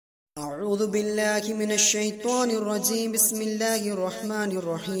أعوذ بالله من الشيطان الرجيم. بسم الله الرحمن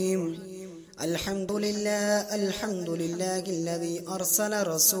الرحيم. الحمد لله الذي أرسل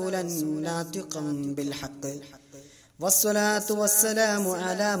رسولا ناطقا بالحق، والصلاة والسلام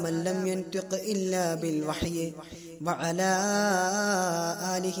على من لم ينطق إلا بالوحي، وعلى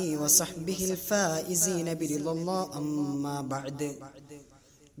آله وصحبه الفائزين برضا الله. أما بعد،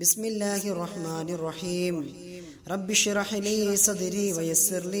 بسم الله الرحمن الرحيم. رب اشرح لي صدري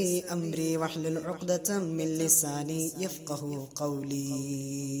ويسر لي أمري واحلل عقدة من لساني يفقه قولي.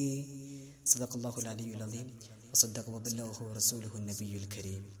 صدق الله العلي العظيم وصدق وبلغه رسوله النبي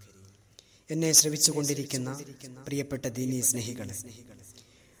الكريم. എന്നെ ശ്രവിച്ചുകൊണ്ടിരിക്കുന്ന പ്രിയപ്പെട്ട ദീനീ സ്നേഹികളെ,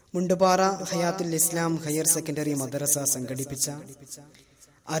 മുണ്ടുപാറ ഹയാത്തുൽ ഇസ്ലാം ഹയർ സെക്കൻഡറി മദ്രസ സംഘടിപ്പിച്ച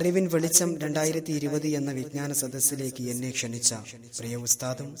അറിവിൻ വെളിച്ചം 2020 എന്ന വിജ്ഞാന സദസ്സിലേക്ക് എന്നെ ക്ഷണിച്ച പ്രിയ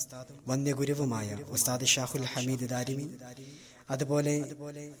ഉസ്താദും വന്യഗുരുവുമായ ഉസ്താദ് ഷാഹുൽ ഹമീദ് ദാരിമി, അതുപോലെ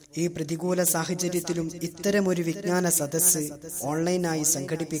ഈ പ്രതികൂല സാഹചര്യത്തിലും ഇത്തരമൊരു വിജ്ഞാന സദസ്സ് ഓൺലൈനായി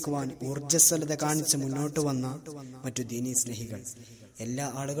സംഘടിപ്പിക്കുവാൻ ഊർജ്ജസ്വലത കാണിച്ച് മുന്നോട്ട് വന്ന മറ്റു ദീനീ സ്നേഹികൾ, എല്ലാ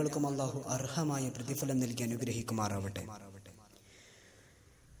ആളുകൾക്കും അള്ളാഹു അർഹമായ പ്രതിഫലം നൽകി അനുഗ്രഹിക്കുമാറാവട്ടെ.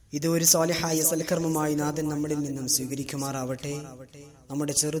 ഇത് ഒരു സ്വാലിഹായ സൽക്കർമ്മമായി നാഥൻ നമ്മളിൽ നിന്നും സ്വീകരിക്കുമാറാവട്ടെ.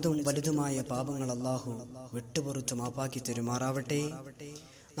 നമ്മുടെ ചെറുതും വലുതുമായ പാപങ്ങൾ അള്ളാഹു വിട്ടുപുറത്തു മാപ്പാക്കി തരുമാറാവട്ടെ.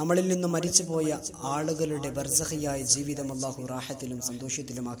 നമ്മളിൽ നിന്നും മരിച്ചുപോയ ആളുകളുടെ ബർസഖിയായ ജീവിതം അള്ളാഹു റാഹത്തിലും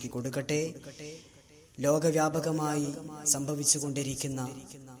സന്തോഷത്തിലുമാക്കി കൊടുക്കട്ടെ. ലോകവ്യാപകമായി സംഭവിച്ചുകൊണ്ടിരിക്കുന്ന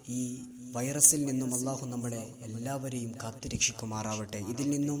ഈ വൈറസിൽ നിന്നും അള്ളാഹു നമ്മളെ എല്ലാവരെയും കാത്തുരക്ഷിക്കുമാറാവട്ടെ. ഇതിൽ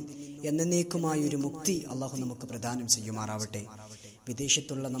നിന്നും എന്നേക്കുമായ ഒരു മുക്തി അള്ളാഹു നമുക്ക് പ്രദാനം ചെയ്യുമാറാവട്ടെ.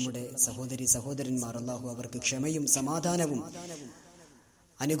 വിദേശത്തുള്ള നമ്മുടെ സഹോദരി സഹോദരന്മാർ, അള്ളാഹു അവർക്ക് ക്ഷമയും സമാധാനവും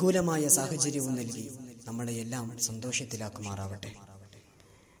അനുകൂലമായ സാഹചര്യവും നൽകി നമ്മളെ എല്ലാം സന്തോഷത്തിലാക്കുമാറാവട്ടെ.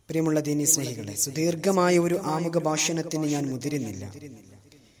 പ്രിയമുള്ള ദീനീ സ്നേഹികളെ, സുദീർഘമായ ഒരു ആമുഖ ഭാഷണത്തിന് ഞാൻ മുതിരുന്നില്ല.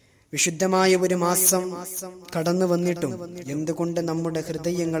 വിശുദ്ധമായ ഒരു മാസം കടന്നു വന്നിട്ടും എന്തുകൊണ്ട് നമ്മുടെ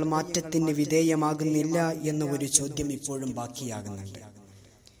ഹൃദയങ്ങൾ മാറ്റത്തിന് വിധേയമാകുന്നില്ല എന്ന ഒരു ചോദ്യം ഇപ്പോഴും ബാക്കിയാകുന്നുണ്ട്.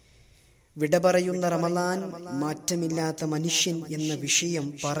 വിട പറയുന്ന റമളാൻ, മാറ്റമില്ലാത്ത മനുഷ്യൻ എന്ന വിഷയം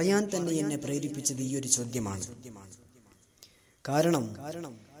പറയാൻ തന്നെ എന്നെ പ്രേരിപ്പിച്ചത് ഈ ഒരു ചോദ്യമാണ്. കാരണം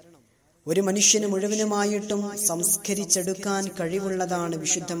ഒരു മനുഷ്യന് മുഴുവനുമായിട്ടും സംസ്കരിച്ചെടുക്കാൻ കഴിവുള്ളതാണ്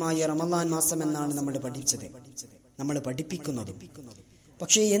വിശുദ്ധമായ റമളാൻ മാസം എന്നാണ് നമ്മൾ പഠിപ്പിക്കുന്നത്.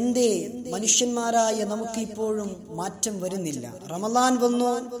 പക്ഷെ എന്തേ മനുഷ്യന്മാരായ നമുക്ക് ഇപ്പോഴും മാറ്റം വരുന്നില്ല? റമളാൻ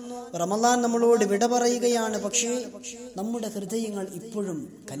വന്നു, റമളാൻ നമ്മളോട് വിട പറയുകയാണ്, പക്ഷേ നമ്മുടെ ഹൃദയങ്ങൾ ഇപ്പോഴും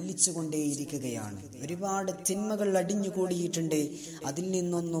കല്ലിച്ചുകൊണ്ടേയിരിക്കുകയാണ്. ഒരുപാട് തിന്മകൾ അടിഞ്ഞുകൂടിയിട്ടുണ്ട്. അതിൽ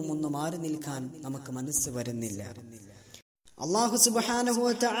നിന്നൊന്നും മാറി നിൽക്കാൻ നമുക്ക് മനസ്സ് വരുന്നില്ല. അല്ലാഹു സുബ്ഹാനഹു വ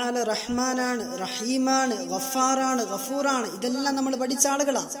തആല റഹ്മാനാണ്, റഹീമാണ്, ഗഫാറാണ്, ഗഫൂറാണ്. ഇതെല്ലാം നമ്മൾ പഠിച്ച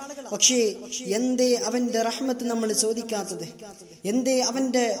ആളുകളാണ്. പക്ഷേ എന്തേ അവന്റെ റഹ്മത്ത് നമ്മൾ ചോദിക്കാത്തത്? എന്തേ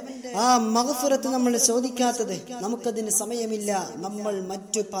അവന്റെ ആ മഗ്ഫിറത്ത് നമ്മൾ ചോദിക്കാത്തത്? നമുക്കതിന് സമയമില്ല. നമ്മൾ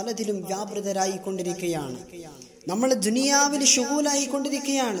മറ്റു പലതിലും വ്യാപൃതരായി കൊണ്ടിരിക്കുകയാണ്. നമ്മൾ ദുനിയാവിൽ ശുഗൂലായി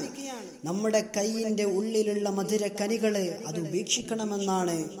കൊണ്ടിരിക്കുകയാണ്. നമ്മുടെ കൈയിന്റെ ഉള്ളിലുള്ള മധുര കനികള് അത്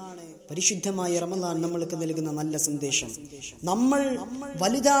ഉപേക്ഷിക്കണമെന്നാണ് പരിശുദ്ധമായ റമളാൻ നമ്മൾക്ക് നൽകുന്ന നല്ല സന്ദേശം. നമ്മൾ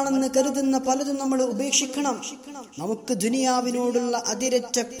വലുതാണെന്ന് കരുതുന്ന പലതും നമ്മൾ ഉപേക്ഷിക്കണം. നമുക്ക് ദുനിയാവിനോടുള്ള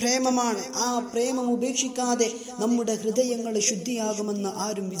അതിരറ്റ പ്രേമമാണ്. ആ പ്രേമം ഉപേക്ഷിക്കാതെ നമ്മുടെ ഹൃദയങ്ങൾ ശുദ്ധിയാകുമെന്ന്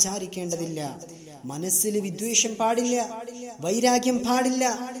ആരും വിചാരിക്കേണ്ടതില്ല. മനസ്സിൽ വിദ്വേഷം പാടില്ല, വൈരാഗ്യം പാടില്ല.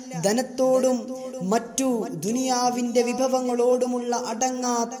 ധനത്തോടും മറ്റു ദുനിയാവിന്റെ വിഭവങ്ങളോടുമുള്ള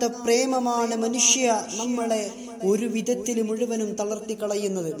അടങ്ങാത്ത പ്രേമമാണ് മനുഷ്യ നമ്മളെ ഒരു വിധത്തിൽ മുഴുവനും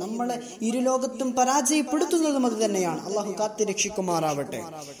തളർത്തിക്കളയുന്നത്. നമ്മളെ ഇരുലോകത്തും പരാജയപ്പെടുത്തുന്നതും അത് തന്നെയാണ്. അള്ളാഹു കാത്ത് രക്ഷിക്കുമാറാവട്ടെ.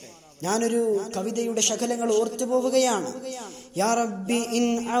 ഞാനൊരു കവിതയുടെ ശകലങ്ങൾ ഓർത്തു പോവുകയാണ്. യാ റബ്ബി ഇൻ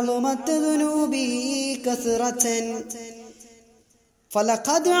അളുമത് ദുനൂബി കസ്റതൻ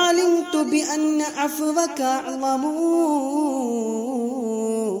ഫലഖദ് അലിംതു ബിഅന്ന അഫ്വക അളമു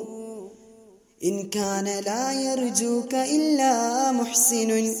ഇൻ കാന ലാ യർജൂക ഇല്ലാ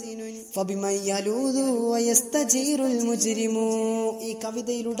മുഹ്സിനുൻ ഫബിമൻ യലൂദു വയസ്തജീറുൽ മുജ്രിമു. ഈ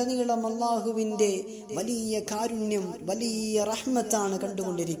കവിതയിലുടനീളം അല്ലാഹുവിന്റെ വലിയ കാരുണ്യം, വലിയ റഹ്മത്താണ്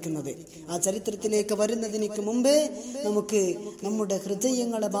കണ്ടുകൊണ്ടിരിക്കുന്നത്. ആ ചരിത്രത്തിലേക്ക് വരുന്നതിന് മുമ്പേ നമുക്ക് നമ്മുടെ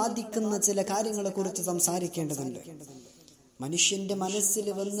ഹൃദയങ്ങളെ ബാധിക്കുന്ന ചില കാര്യങ്ങളെ കുറിച്ച് സംസാരിക്കേണ്ടതുണ്ട്. മനുഷ്യന്റെ മനസ്സിൽ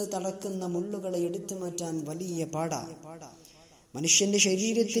വന്ന് തളക്കുന്ന മുള്ളുകളെ എടുത്തു മാറ്റാൻ വലിയ പാടാ. മനുഷ്യന്റെ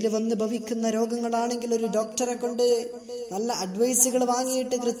ശരീരത്തിൽ വന്ന് ഭവിക്കുന്ന രോഗങ്ങളാണെങ്കിൽ ഒരു ഡോക്ടറെ കൊണ്ട് നല്ല അഡ്വൈസുകൾ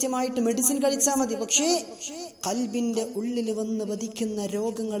വാങ്ങിയിട്ട് കൃത്യമായിട്ട് മെഡിസിൻ കഴിച്ചാൽ മതി. പക്ഷേ ഖൽബിന്റെ ഉള്ളിൽ വന്ന് വധിക്കുന്ന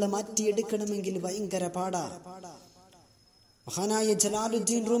രോഗങ്ങളെ മാറ്റിയെടുക്കണമെങ്കിൽ ഭയങ്കര പാടാ. മഹാനായ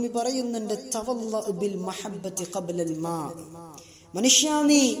ജലാലുദ്ദീൻ റൂമി പറയുന്നുണ്ട്, തവല്ലഉ ബിൽ മഹബ്ബതി ഖബ്ലൽ മാ. മനുഷ്യ,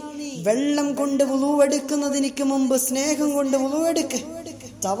 നീ വെള്ളം കൊണ്ട് വുളൂ എടുക്കുന്നതിന് മുമ്പ് സ്നേഹം കൊണ്ട് വുളൂ എടുക്ക്.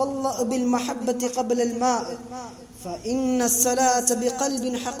 തവല്ലഅ ബിൽ മഹബ്ബതി ഖബ്ല അൽ മാ ഫഇന്ന അസ്സലാത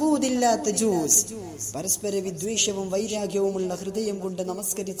ബിഖൽബിൻ ഹഖൂദിൻ ലാ തജൂസ്. പരസ്പര വിദ്വേഷവും വൈരാഗ്യവുമുള്ള ഹൃദയം കൊണ്ട്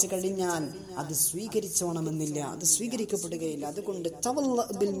നമസ്കരിച്ചു കഴിഞ്ഞാൽ അത് സ്വീകരിച്ചോണമെന്നില്ല, അത് സ്വീകരിക്കപ്പെടുകയില്ല. അതുകൊണ്ട് തവല്ലഅ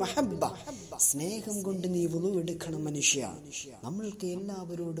ബിൽ മഹബ്ബ, സ്നേഹം കൊണ്ട് നീ വുളു എടുക്കണം മനുഷ്യ. നമ്മൾക്ക്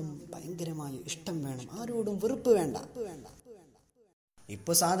എല്ലാവരോടും ഭയങ്കരമായ ഇഷ്ടം വേണം, ആരോടും വെറുപ്പ് വേണ്ട.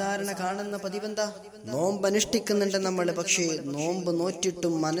 ഇപ്പൊ സാധാരണ കാണുന്ന പതിവെന്താ? നോമ്പ് അനുഷ്ഠിക്കുന്നുണ്ട് നമ്മൾ, പക്ഷേ നോമ്പ്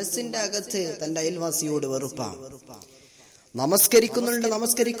നോറ്റിട്ടും മനസ്സിന്റെ അകത്ത് തന്റെ അയൽവാസിയോട് വെറുപ്പാണ്.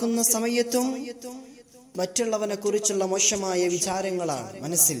 നമസ്കരിക്കുന്ന സമയത്തും മറ്റുള്ളവനെ കുറിച്ചുള്ള മോശമായ വിചാരങ്ങളാണ്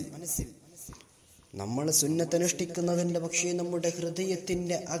മനസ്സിൽ. നമ്മൾ സുന്നത്തനുഷ്ഠിക്കുന്നതിന്റെ പക്ഷേ നമ്മുടെ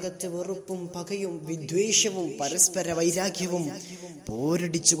ഹൃദയത്തിന്റെ അകത്ത് വെറുപ്പും പകയും വിദ്വേഷവും പരസ്പര വൈരാഗ്യവും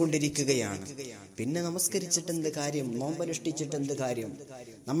പോരടിച്ചു കൊണ്ടിരിക്കുകയാണ്. പിന്നെ നമസ്കരിച്ചിട്ട് എന്ത് കാര്യം? നോമ്പനുഷ്ഠിച്ചിട്ട് എന്ത് കാര്യം?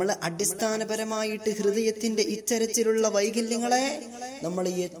 നമ്മൾ അടിസ്ഥാനപരമായിട്ട് ഹൃദയത്തിന്റെ ഇത്തരത്തിലുള്ള വൈകല്യങ്ങളെ നമ്മൾ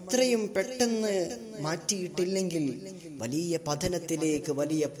എത്രയും പെട്ടെന്ന് മാറ്റിയിട്ടില്ലെങ്കിൽ വലിയ പതനത്തിലേക്ക്,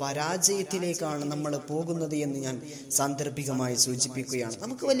 വലിയ പരാജയത്തിലേക്കാണ് നമ്മൾ പോകുന്നത് എന്ന് ഞാൻ സാന്ദർഭികമായി സൂചിപ്പിക്കുകയാണ്.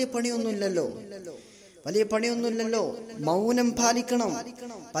 നമുക്ക് വലിയ പണിയൊന്നുമില്ലല്ലോ. മൗനം പാലിക്കണം.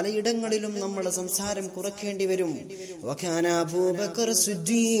 പലയിടങ്ങളിലും നമ്മൾ സംസാരം കുറയ്ക്കേണ്ടി വരും. വകാന അബൂബക്കർ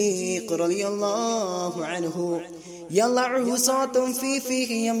സിദ്ദീഖ് റളിയല്ലാഹു അൻഹു യലഉ സൗതൻ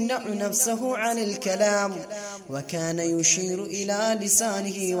ഫീഹി യംനഉ നഫ്സഹു അനിൽ കലാം വകാന യുശീറു ഇലാ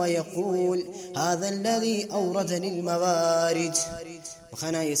ലിസാനിഹി വയഖൂൽ ഹാദാ അല്ലദീ ഔറദനിൽ മവാരിജ്.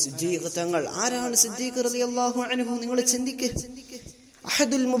 വകാന സിദ്ദീഖ് തങ്ങൾ. ആരാണ് സിദ്ദീഖ് റളിയല്ലാഹു അൻഹു? നിങ്ങൾ ചിന്തിക്കുക.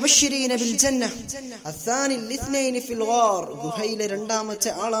 അഹദുൽ മുബശ്ശിരീന ബിൽ ജന്ന അസ്സാനി ലിസ്നൈനി ഫിൽ ഗാർ. ഗുഹയിലെ രണ്ടാമത്തെ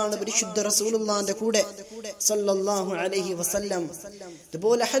ആളാണ് പരിശുദ്ധ റസൂലുള്ളാഹിന്റെ കൂടെ സല്ലല്ലാഹു അലൈഹി വസല്ലം.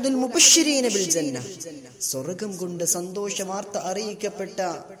 അതുപോലെ അഹദുൽ മുബശ്ശിരീന ബിൽ ജന്ന, സ്വർഗ്ഗം കൊണ്ട് സന്തോഷ വാർത്ത അറിയിക്കപ്പെട്ട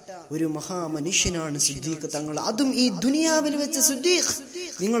ഒരു മഹാമനുഷ്യനാണ് സിദ്ദീഖ് തങ്ങൾ. അതും ഈ ദുനിയാവിൽ വെച്ച് സിദ്ദീഖ്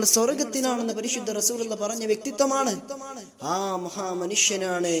നിങ്ങൾ സ്വർഗ്ഗത്തിലാണെന്ന് പരിശുദ്ധ റസൂലുള്ള പറഞ്ഞ വ്യക്തിത്വമാണ്. ആ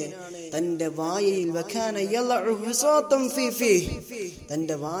മഹാമനുഷ്യനാണ് തന്റെ വായയിൽ വകാന യലഉ ഹുസാതൻ ഫീ,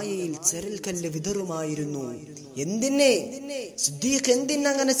 തന്റെ വായയിൽ ചെരൽക്കല്ല് വിതറുമായിരുന്നു. എന്തിനെ സിദ്ദീഖ്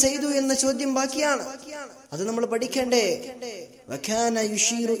എന്തിനങ്ങനെ ചെയ്തു എന്ന ചോദ്യം ബാക്കിയാണ്. അത് നമ്മൾ പഠിക്കണ്ടേ. വകാന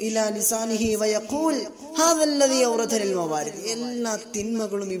യുശീറു ഇലാ ലിസാനിഹി വയഖൂൽ ഹാദാ അല്ലദീ ഔറദനിൽ മവാരിദ്. എല്ലാ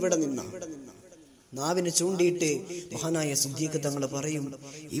തിന്മകളും ഇവിടെ നിന്നാണ്. നാവിനെ ചൂണ്ടിയിട്ട് മഹാനായ സിദ്ദീഖ് തങ്ങൾ പറയും,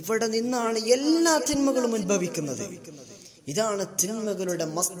 ഇവിടെ നിന്നാണ് എല്ലാ തിന്മകളും ഉത്ഭവിക്കുന്നത്. ഇതാണ് തിന്മകളുടെ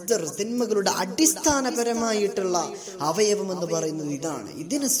മസ്ദർ, തിന്മകളുടെ അടിസ്ഥാനപരമായിട്ടുള്ള അവയവം എന്ന് പറയുന്നത് ഇതാണ്.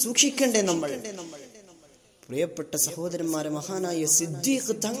 ഇതിനെ സൂക്ഷിക്കണ്ടേ നമ്മൾ. പ്രിയപ്പെട്ട സഹോദരന്മാരെ, മഹാനായ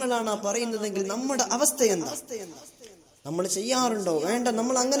സിദ്ദീഖ് തങ്ങളാണ് പറയുന്നതെങ്കിൽ നമ്മുടെ അവസ്ഥ എന്താ? നമ്മൾ ചെയ്യാറുണ്ടോ? വേണ്ട.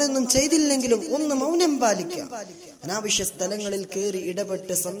 നമ്മൾ അങ്ങനെയൊന്നും ചെയ്തില്ലെങ്കിലും ഒന്ന് മൗനം പാലിക്കുക. അനാവശ്യ സ്ഥലങ്ങളിൽ കയറി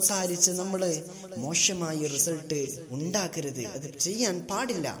ഇടപെട്ട് സംസാരിച്ച് നമ്മൾ മോശമായ റിസൾട്ട് ഉണ്ടാക്കരുത്. അത് ചെയ്യാൻ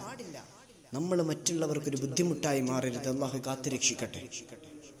പാടില്ല. നമ്മൾ മറ്റുള്ളവർക്കൊരു ബുദ്ധിമുട്ടായി മാറരുത്. അല്ലാഹു കാത്തുരക്ഷിക്കട്ടെ.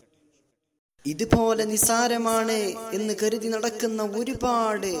 ഇതുപോലെ നിസാരമാണ് എന്ന് കരുതി നടക്കുന്ന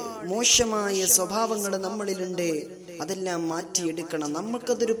ഒരുപാട് മോശമായ സ്വഭാവങ്ങൾ നമ്മളിലുണ്ട്. അതെല്ലാം മാറ്റിയെടുക്കണം.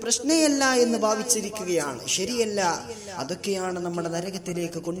 നമുക്കതൊരു പ്രശ്നമല്ല എന്ന് ഭാവിച്ചിരിക്കുകയാണ്. ശരിയല്ല. അതൊക്കെയാണ് നമ്മുടെ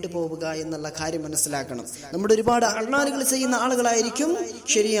നരകത്തിലേക്ക് കൊണ്ടുപോവുക എന്നുള്ള കാര്യം മനസ്സിലാക്കണം. നമ്മുടെ ഒരുപാട് അണ്ണാലുകൾ ചെയ്യുന്ന ആളുകളായിരിക്കും,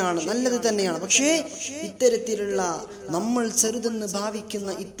 ശരിയാണ്, നല്ലത് തന്നെയാണ്. പക്ഷേ ഇത്തരത്തിലുള്ള നമ്മൾ ചെറുതെന്ന്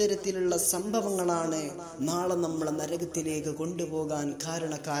ഭാവിക്കുന്ന ഇത്തരത്തിലുള്ള സംഭവങ്ങളാണ് നാളെ നമ്മളെ നരകത്തിലേക്ക് കൊണ്ടുപോകാൻ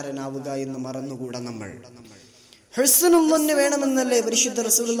കാരണക്കാരനാവുക എന്ന് മറന്നുകൂടാ. നമ്മൾ ഹുസ്നുൽ ളന്ന് വേണമെന്നല്ലേ പരിശുദ്ധ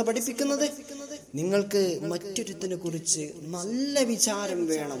റസൂലുള്ളാഹി പഠിപ്പിക്കുന്നത്? നിങ്ങൾക്ക് മറ്റൊരുത്തിനെ കുറിച്ച് നല്ല വിചാരം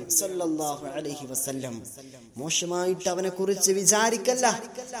വേണം സല്ലല്ലാഹു അലൈഹി വസല്ലം. മോശമായിട്ട് അവനെ കുറിച്ച് വിചാരിക്കല്ല.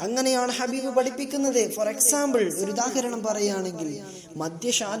 അങ്ങനെയാണ് ഹബീബ് പഠിപ്പിക്കുന്നത്. ഫോർ എക്സാമ്പിൾ, ഒരു ഉദാഹരണം പറയുകയാണെങ്കിൽ,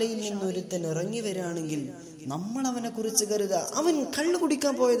 മദ്യശാലയിൽ നിന്ന് ഒരുത്തൻ ഇറങ്ങി വരികയാണെങ്കിൽ നമ്മൾ അവനെ കുറിച്ച് കരുതുക, അവൻ കള്ളു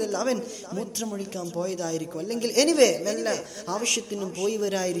കുടിക്കാൻ പോയതല്ല, അവൻ മൂത്രമൊഴിക്കാൻ പോയതായിരിക്കും, അല്ലെങ്കിൽ എനിവേ വല്ല ആവശ്യത്തിനും പോയി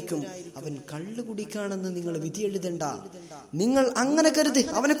വരായിരിക്കും. അവൻ കള്ളു കുടിക്കാണെന്ന് നിങ്ങൾ വിധി എഴുതണ്ട. നിങ്ങൾ അങ്ങനെ കരുതി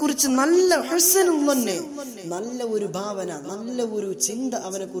അവനെ കുറിച്ച് നല്ല ഹുസ്നുൽ, നല്ല ഒരു ഭാവന, നല്ല ഒരു ചിന്ത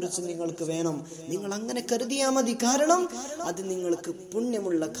അവനെ കുറിച്ച് നിങ്ങൾക്ക് വേണം. നിങ്ങൾ അങ്ങനെ കരുതിയാ മതി. കാരണം അത് നിങ്ങൾക്ക്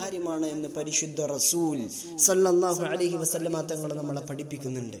പുണ്യമുള്ള കാര്യമാണ് എന്ന് പരിശുദ്ധ റസൂൽ സല്ലല്ലാഹു അലൈഹി വസല്ലമ തങ്ങൾ നമ്മളെ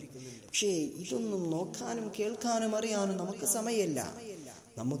പഠിപ്പിക്കുന്നുണ്ട്. പക്ഷേ ഇതൊന്നും നോക്കാനും കേൾക്കാനും അറിയാനും നമുക്ക് സമയമില്ല.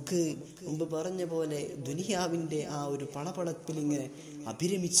 നമുക്ക് മുമ്പ് പറഞ്ഞ പോലെ ദുനിയാവിന്റെ ആ ഒരു പളപളപ്പിൽ ഇങ്ങനെ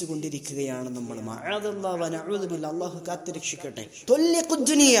അഭിരമിച്ചു കൊണ്ടിരിക്കുകയാണ് നമ്മൾ. അല്ലാഹു കാത്തുരക്ഷിക്കട്ടെ.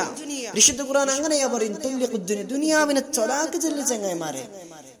 വിശുദ്ധ ഖുർആൻ അങ്ങനെയാ പറയും, ദുനിയാവിനെ തൊലാക്ക് ചെല്ലു ചങ്ങായിമാരെ.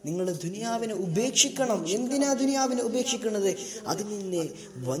 നിങ്ങൾ ദുനിയാവിനെ ഉപേക്ഷിക്കണം. എന്തിനാ ദുനിയാവിനെ ഉപേക്ഷിക്കുന്നത്? അത് നിന്നെ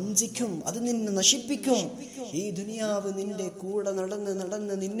വഞ്ചിക്കും, അത് നിന്നെ നശിപ്പിക്കും. ഈ ദുനിയാവ് നിന്റെ കൂടെ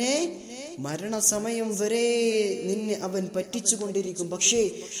നടന്ന് നിന്നെ മരണസമയം വരെ നിന്നെ അവൻ പറ്റിച്ചു കൊണ്ടിരിക്കും. പക്ഷേ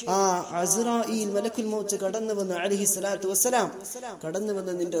പക്ഷേ ആ അസ്റായീൽ മലക്കുൽ മൗത്ത് കടന്നു വന്ന് അലൈഹി സ്വലാത്തു വസ്സലാം കടന്നു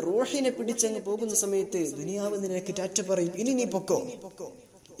വന്ന് നിന്റെ റൂഹിനെ പിടിച്ചങ്ങ് പോകുന്ന സമയത്ത് ദുനിയാവ് നിനക്ക് ടാറ്റ പറയും, ഇനി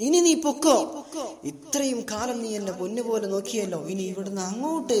നീ പൊക്കോ, ഇത്രയും കാലം നീ എന്നെ പൊന്നുപോലെ നോക്കിയല്ലോ, ഇനി ഇവിടുന്ന്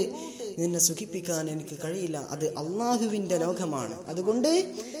അങ്ങോട്ട് നിന്നെ സുഖിപ്പിക്കാൻ എനിക്ക് കഴിയില്ല, അത് അള്ളാഹുവിന്റെ ലോകമാണ്, അതുകൊണ്ട്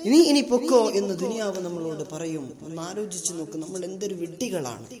ഇനി പൊക്കോ എന്ന് ദുനിയാവ് നമ്മളോട് പറയും. ഒന്ന് ആലോചിച്ചു നോക്ക്, നമ്മൾ എന്തൊരു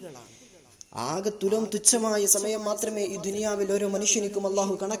വിഡ്ഢികളാണ്. ആകെ തുച്ഛമായ സമയം മാത്രമേ ഈ ദുനിയാവിൽ ഓരോ മനുഷ്യനിക്കും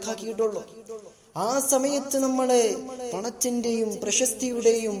അള്ളാഹു കണക്കാക്കിയിട്ടുള്ളൂ. ആ സമയത്ത് നമ്മള് പണത്തിന്റെയും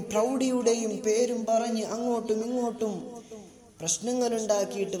പ്രശസ്തിയുടെയും പ്രൗഢിയുടെയും പേരും പറഞ്ഞ് അങ്ങോട്ടും ഇങ്ങോട്ടും പ്രശ്നങ്ങൾ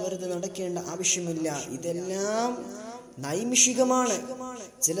ഉണ്ടാക്കിയിട്ട് വെറുതെ നടക്കേണ്ട ആവശ്യമില്ല. ഇതെല്ലാം നൈമിഷികമാണ്,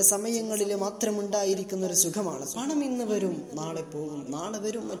 ചില സമയങ്ങളിൽ മാത്രം ഉണ്ടായിരിക്കുന്ന ഒരു സുഖമാണ്. പണം ഇന്ന് വരും, നാളെ പോകും, നാളെ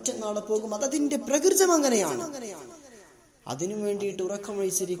വരും, മറ്റന്നാളെ പോകും, അതതിന്റെ പ്രകൃതം അങ്ങനെയാണ്. അതിനു വേണ്ടിയിട്ട് ഉറക്കം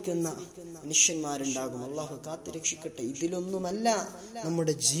വഹിച്ചിരിക്കുന്ന മനുഷ്യന്മാരുണ്ടാകും. അള്ളാഹു കാത്തുരക്ഷിക്കട്ടെ. ഇതിലൊന്നുമല്ല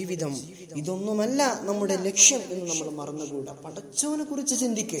നമ്മുടെ ജീവിതം, ഇതൊന്നുമല്ല നമ്മുടെ ലക്ഷ്യം എന്ന് നമ്മൾ മറന്നുകൂടാ. പടച്ചവനെ കുറിച്ച്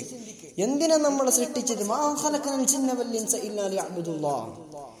ചിന്തിക്ക്. എന്തിനാ നമ്മളെ സൃഷ്ടിച്ചത്?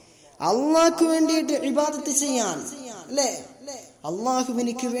 അള്ളാഹ്ക്ക് വേണ്ടിയിട്ട് ഇബാദത്ത് ചെയ്യാൻ, അല്ലേ?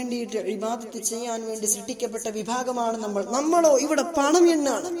 അള്ളാഹുവിനിക്ക് വേണ്ടിയിട്ട് ഇബാദത്ത് ചെയ്യാൻ വേണ്ടി സൃഷ്ടിക്കപ്പെട്ട വിഭാഗമാണ് നമ്മളോ ഇവിടെ പണം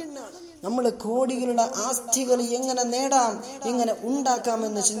എണ്ണാണ്. നമ്മൾ കോടികളുടെ ആസ്തികൾ എങ്ങനെ നേടാം, എങ്ങനെ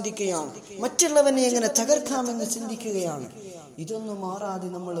ഉണ്ടാക്കാമെന്ന് ചിന്തിക്കുകയാണ്, മറ്റുള്ളവനെ എങ്ങനെ തകർക്കാമെന്ന് ചിന്തിക്കുകയാണ്. ഇതൊന്നും മാറാതെ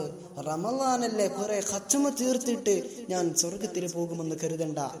നമ്മൾ റമളാനല്ലേ കുറെ ഖത്മ തീർത്തിട്ട് ഞാൻ സ്വർഗത്തിൽ പോകുമെന്ന്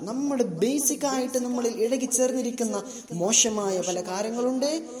കരുതണ്ട. നമ്മൾ ബേസിക് ആയിട്ട് നമ്മളിൽ ഇഴകിച്ചേർന്നിരിക്കുന്ന മോശമായ പല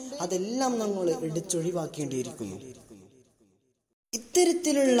കാര്യങ്ങളുണ്ട്, അതെല്ലാം നമ്മൾ എടുത്തൊഴിവാക്കേണ്ടിയിരിക്കുന്നു.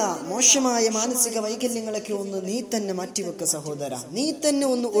 ഇത്തരത്തിലുള്ള മോശമായ മാനസിക വൈകല്യങ്ങളൊക്കെ ഒന്ന് നീ തന്നെ മാറ്റിവെക്ക സഹോദര. നീ തന്നെ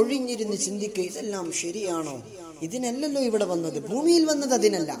ഒന്ന് ഒഴിഞ്ഞിരുന്ന് ചിന്തിക്കുക, ഇതെല്ലാം ശരിയാണോ? ഇതിനല്ലല്ലോ ഇവിടെ വന്നത്, ഭൂമിയിൽ വന്നത്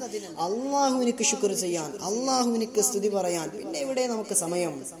അതിനല്ല. അള്ളാഹുവിനിക്ക് ശുക്ർ ചെയ്യാൻ, അള്ളാഹുവിനിക്ക് സ്തുതി പറയാൻ പിന്നെ ഇവിടെ നമുക്ക്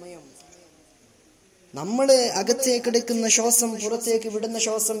സമയം? നമ്മള് അകത്തേക്കെടുക്കുന്ന ശ്വാസം, പുറത്തേക്ക് വിടുന്ന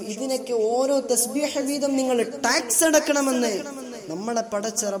ശ്വാസം, ഇതിനൊക്കെ ഓരോ തസ്ബീഹ് വീതം നിങ്ങൾ ടാക്സ് അടക്കണമെന്ന് നമ്മളെ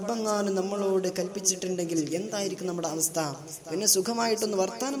പടച്ച റബ്ബെങ്ങാനും നമ്മളോട് കൽപ്പിച്ചിട്ടുണ്ടെങ്കിൽ എന്തായിരിക്കും നമ്മുടെ അവസ്ഥ? പിന്നെ സുഖമായിട്ടൊന്ന്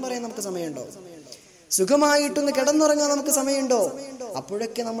വർത്താനം പറയാൻ നമുക്ക് സമയമുണ്ടോ? സുഖമായിട്ടൊന്ന് കിടന്നുറങ്ങാൻ നമുക്ക് സമയമുണ്ടോ?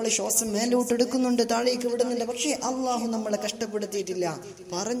 അപ്പോഴൊക്കെ നമ്മൾ ശ്വാസം മേലോട്ട് എടുക്കുന്നുണ്ട്, താഴേക്ക് വിടുന്നുണ്ട്. പക്ഷേ അള്ളാഹു നമ്മളെ കഷ്ടപ്പെടുത്തിയിട്ടില്ല.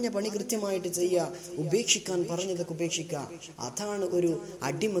 പറഞ്ഞ പണി കൃത്യമായിട്ട് ചെയ്യുക, ഉപേക്ഷിക്കാൻ പറഞ്ഞതൊക്കെ ഉപേക്ഷിക്കുക. അതാണ് ഒരു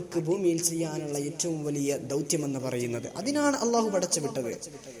അടിമക്ക് ഭൂമിയിൽ ചെയ്യാനുള്ള ഏറ്റവും വലിയ ദൗത്യമെന്ന് പറയുന്നത്. അതിനാണ് അള്ളാഹു പടച്ചു വിട്ടത്.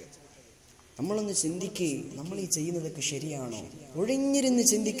 നമ്മളൊന്ന് ചിന്തിക്ക്, നമ്മൾ ഈ ചെയ്യുന്നതൊക്കെ ശരിയാണോ? ഒഴിഞ്ഞിരുന്ന്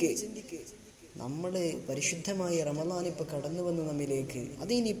ചിന്തിക്ക്. നമ്മള് പരിശുദ്ധമായ റമളാൻ ഇപ്പൊ കടന്നു വന്ന് നമ്മിലേക്ക്,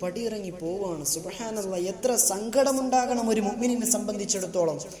 അതിനി പടിയിറങ്ങി പോവാണ്. സുബ്ഹാനല്ലാഹ്, എത്ര സങ്കടമുണ്ടാകണം ഒരു മുഅ്മിനിനെ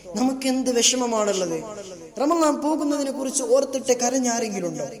സംബന്ധിച്ചിടത്തോളം. നമുക്ക് എന്ത് വിഷമമാണുള്ളത്? റമളാൻ പോകുന്നതിനെ കുറിച്ച് ഓർത്തിട്ട് കരഞ്ഞാരെങ്കിലും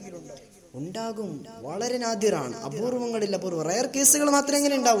ഉണ്ടോ? ഉണ്ടാകും, വളരെ നാദിറാണ്, അപൂർവങ്ങളിൽ അപൂർവം, റയർ കേസുകൾ മാത്രമേ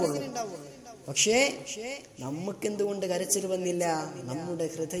എങ്ങനെ ഉണ്ടാവുള്ളൂ. പക്ഷേ നമുക്കെന്തുകൊണ്ട് കരച്ചിൽ വന്നില്ല? നമ്മുടെ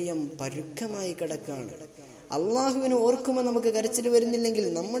ഹൃദയം പരുക്കമായി കിടക്കാണ്. അള്ളാഹുവിനെ ഓർക്കുമ്പോൾ നമുക്ക് കരച്ചിൽ വരുന്നില്ലെങ്കിൽ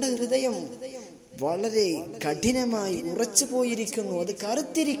നമ്മുടെ ഹൃദയം വളരെ കഠിനമായി ഉറച്ചു പോയിരിക്കുന്നു, അത്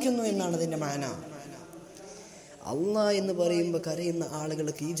കറുത്തിരിക്കുന്നു എന്നാണ് അതിന്റെ മാന. അള്ളാഹ് എന്ന് പറയുമ്പോൾ കരയുന്ന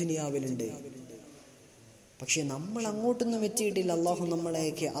ആളുകൾക്ക് ഈ ദുനിയാവിലുണ്ട്. പക്ഷെ നമ്മൾ അങ്ങോട്ടൊന്നും എത്തിയിട്ടില്ല. അള്ളാഹു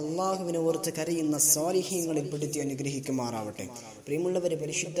നമ്മളെയൊക്കെ അള്ളാഹുവിനെ ഓർത്ത് കരയുന്ന സ്വാലിഹീങ്ങളിൽ പെടുത്തി അനുഗ്രഹിക്കുമാറാവട്ടെ. പ്രിയമുള്ളവരെ,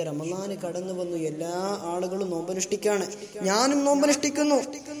 പരിശുദ്ധ റമളാൻ കടന്നു വന്നു. എല്ലാ ആളുകളും നോമ്പനുഷ്ഠിക്കാണ്, ഞാനും നോമ്പനുഷ്ഠിക്കുന്നു.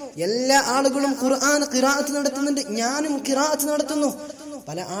 എല്ലാ ആളുകളും ഖുർആൻ ഖിറാഅത്ത് നടത്തുന്നുണ്ട്, ഞാനും ഖിറാഅത്ത് നടത്തുന്നു.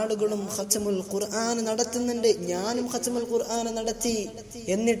 പല ആളുകളും ഖത്മുൽ ഖുർആൻ നടത്തുന്നുണ്ട്, ഞാനും ഖത്മുൽ ഖുർആൻ നടത്തി.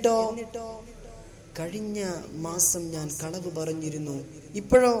 എന്നിട്ടോ കഴിഞ്ഞ മാസം ഞാൻ കളവ് പറഞ്ഞിരുന്നു,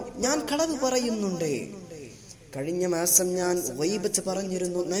 ഇപ്പോഴോ ഞാൻ കളവ് പറയുന്നുണ്ട്. കഴിഞ്ഞ മാസം ഞാൻ ഗൈബത്ത്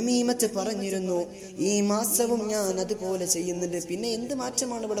പറഞ്ഞിരുന്നു, നമീമത്ത് പറഞ്ഞിരുന്നു, ഈ മാസവും ഞാൻ അതുപോലെ ചെയ്യുന്നുണ്ട്. പിന്നെ എന്ത്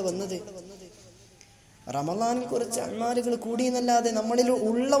മാറ്റമാണ് ഇവിടെ വന്നത്? റമളാനിൽ കുറച്ച് അമാലുകൾ കൂടിയെന്നല്ലാതെ നമ്മളിൽ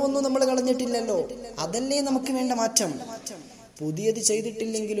ഉള്ള ഒന്നും നമ്മൾ കളഞ്ഞിട്ടില്ലല്ലോ. അതല്ലേ നമുക്ക് വേണ്ട മാറ്റം. പുതിയത്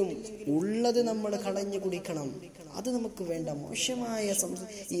ചെയ്തിട്ടില്ലെങ്കിലും ഉള്ളത് നമ്മൾ കളഞ്ഞു കുടിക്കണം, അത് നമുക്ക് വേണ്ട. മോശമായ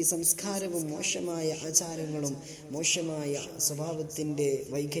ഈ സംസ്കാരവും മോശമായ ആചാരങ്ങളും മോശമായ സ്വഭാവത്തിന്റെ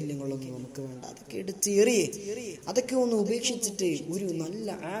വൈകല്യങ്ങളൊന്നും നമുക്ക് വേണ്ട. അതൊക്കെ എടുത്തേറിയേ, അതൊക്കെ ഒന്ന് ഉപേക്ഷിച്ചിട്ട് ഒരു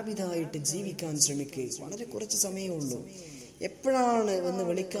നല്ല ആബിദായിട്ട് ജീവിക്കാൻ ശ്രമിക്കുക. വളരെ കുറച്ച് സമയമേ ഉള്ളൂ. എപ്പോഴാണ് വന്ന്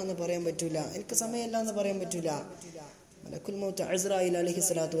വിളിക്കാന്ന് പറയാൻ പറ്റൂല, എനിക്ക് സമയമല്ല എന്ന് പറയാൻ പറ്റൂല. മലക്കുൽ മൗത്ത് അസ്റായീൽ അലൈഹി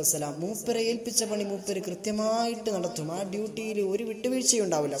സ്വലാത്തു വസ്സലാം മൂപ്പരെ ഏൽപ്പിച്ച പണി മൂപ്പര് കൃത്യമായിട്ട് നടത്തും. ആ ഡ്യൂട്ടിയിൽ ഒരു വിട്ടുവീഴ്ചയും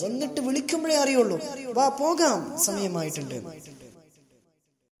ഉണ്ടാവില്ല. വന്നിട്ട് വിളിക്കുമ്പോഴേ അറിയുള്ളൂ, വാ പോകാം, സമയമായിട്ടുണ്ട്.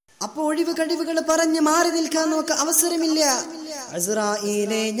 അപ്പൊ ഒഴിവ് കഴിവുകൾ പറഞ്ഞ് മാറി നിൽക്കാൻ നമുക്ക് അവസരമില്ല.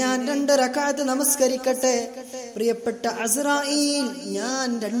 അസ്റായീലെ, ഞാൻ 2 റക്അത്ത് നമസ്കരിക്കട്ടെ, പ്രിയപ്പെട്ട അസ്രായീൽ, ഞാൻ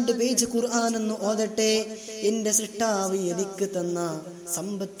 2 പേജ് ഖുർആൻ ഒന്ന് ഓതട്ടെ. എന്റെ സൃഷ്ടാവ് എനിക്ക് തന്ന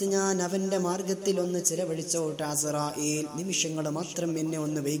സമ്പത്ത് ഞാൻ അവന്റെ മാർഗത്തിൽ ഒന്ന് ചിലവഴിച്ചോട്ടെ. അസ്രായീൽ, നിമിഷങ്ങൾ മാത്രം എന്നെ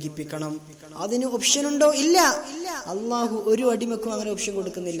ഒന്ന് വൈകിപ്പിക്കണം. അതിന് ഓപ്ഷൻ ഉണ്ടോ? ഇല്ല. അള്ളാഹു ഒരു അടിമക്കും അങ്ങനെ ഓപ്ഷൻ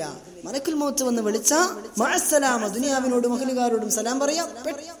കൊടുക്കുന്നില്ല. മലക്കുൽ മൗത്ത് വന്ന് വിളിച്ച മഅസ്സലാമ, ദുനിയാവിനോടും അഹ്ലുകാരോടും സലാം പറയാം,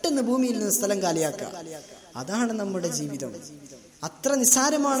 പെട്ടെന്ന് ഭൂമിയിൽ നിന്ന് സ്ഥലം കാലിയാക്കാം. അതാണ് നമ്മുടെ ജീവിതം. അത്ര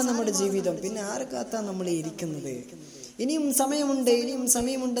നിസ്സാരമാണ് നമ്മുടെ ജീവിതം. പിന്നെ ആർക്കാത്താ നമ്മൾ ഇരിക്കുന്നത്? ഇനിയും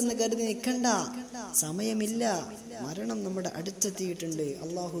സമയമുണ്ടെന്ന് കരുതി നിൽക്കണ്ട. സമയമില്ല. മരണം നമ്മുടെ അടുത്തെത്തിയിട്ടുണ്ട്.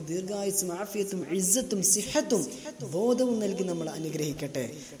 അള്ളാഹു ദീർഘായുസ്സും ആഫിയത്തും ഇസ്സത്തും സിഹത്തും ബോധവും നൽകി നമ്മൾ അനുഗ്രഹിക്കട്ടെ.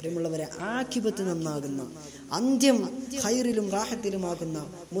 പ്രിയമുള്ളവരെ, ആഖിബത്ത് നന്നാകുന്ന, അന്ത്യം ഖൈറിലും റാഹത്തിലുമാകുന്ന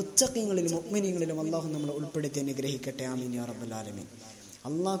മുത്തഖീങ്ങളിലും മുഅ്മിനീങ്ങളിലും അള്ളാഹു നമ്മളെ ഉൾപ്പെടുത്തി അനുഗ്രഹിക്കട്ടെ. ആമീൻ യാ റബ്ബൽ ആലമീൻ.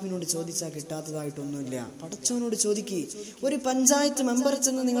 അള്ളാഹുവിനോട് ചോദിച്ചാൽ കിട്ടാത്തതായിട്ടൊന്നുമില്ല. പടച്ചവനോട് ചോദിക്കുക. ഒരു പഞ്ചായത്ത് മെമ്പർ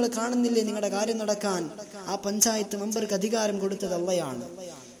ചെന്ന് നിങ്ങൾ കാണുന്നില്ലേ നിങ്ങളുടെ കാര്യം നടക്കാൻ? ആ പഞ്ചായത്ത് മെമ്പർക്ക് അധികാരം കൊടുത്തത് അള്ളയാണ്.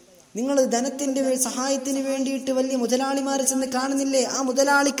 നിങ്ങൾ ധനത്തിന്റെ സഹായത്തിന് വേണ്ടിയിട്ട് വലിയ മുതലാളിമാരെ ചെന്ന് കാണുന്നില്ലേ? ആ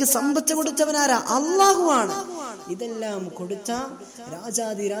മുതലാളിക്ക് സമ്പത്ത് കൊടുത്തവനാരാ? അള്ളാഹുവാണ്. ഇതെല്ലാം കൊടുത്ത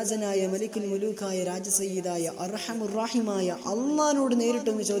രാജാതിരാജനായ മലിക്കുൽ മുലൂക്കായ രാജസയ്യിദായ അർഹമുർ റഹീമായ അള്ളാഹിനോട്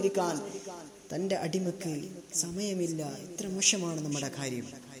നേരിട്ടൊന്ന് ചോദിക്കാൻ തന്റെ അടിമക്ക് സമയമില്ല. ഇത്ര മോശമാണ് നമ്മുടെ കാര്യം.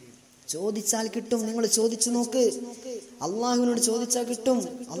 ചോദിച്ചാൽ കിട്ടും. നിങ്ങൾ ചോദിച്ചു നോക്ക്. അള്ളാഹുവിനോട് ചോദിച്ചാൽ കിട്ടും.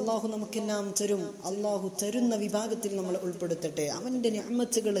 അള്ളാഹു നമുക്കെല്ലാം തരും. അള്ളാഹു തരുന്ന വിഭാഗത്തിൽ നമ്മൾ ഉൾപ്പെടുത്തട്ടെ. അവന്റെ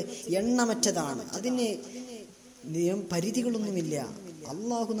നിഅമത്തുകൾ എണ്ണമറ്റതാണ്. അതിന് പരിധികളൊന്നുമില്ല.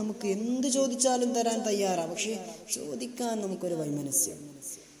 അള്ളാഹു നമുക്ക് എന്ത് ചോദിച്ചാലും തരാൻ തയ്യാറാ. പക്ഷെ ചോദിക്കാൻ നമുക്കൊരു വൈമനസ്യം.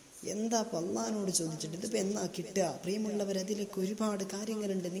 എന്താ അള്ളാഹിനോട് ചോദിച്ചിട്ട് ഇതിപ്പോ എന്നാ കിട്ടുക? പ്രിയമുള്ളവർ, അതിലേക്ക് ഒരുപാട്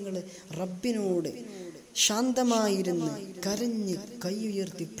കാര്യങ്ങളുണ്ട്. നിങ്ങൾ റബ്ബിനോട് ശാന്തമായിരുന്ന് കരഞ്ഞ് കൈ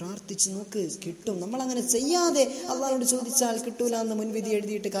ഉയർത്തി പ്രാർത്ഥിച്ചു നോക്ക്, കിട്ടും. നമ്മളങ്ങനെ ചെയ്യാതെ അള്ളാഹിനോട് ചോദിച്ചാൽ കിട്ടൂല എന്ന് മുൻവിധി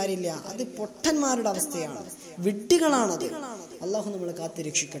എഴുതിയിട്ട് കാര്യമില്ല. അത് പൊട്ടന്മാരുടെ അവസ്ഥയാണ്, വിഡ്ഢികളാണത്. അള്ളാഹു നമ്മളെ കാത്തു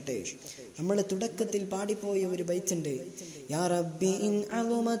രക്ഷിക്കട്ടെ. നമ്മൾ തുടക്കത്തിൽ പാടിപ്പോയ ഒരു ബൈത്തുണ്ട്. യാ റബ്ബി ഇൻ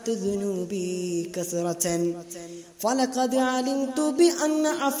അളമത് ദുനൂബി കസറതൻ ഫലഖദ് അലിംതു ബി അന്ന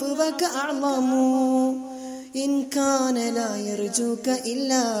അഫ്വക അഅളമു ഇൻ കാന ലാ യർജൂക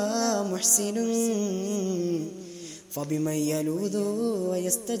ഇല്ലാ മുഹ്സിനുൻ ഫബിമൻ യലൂദു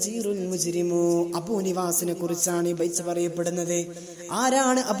വയസ്തജീറുൽ മുജ്രിമു. അബൂ നിവാസിനെ കുറിച്ചാണ് ഈ ബൈത്ത് പറയപ്പെടുന്നത്.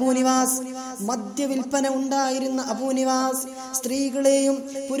 ആരാണ് അബൂ നിവാസ്? മദ്യവിൽപ്പന ഉണ്ടായിരുന്ന അബൂ നിവാസ് സ്ത്രീകളെയും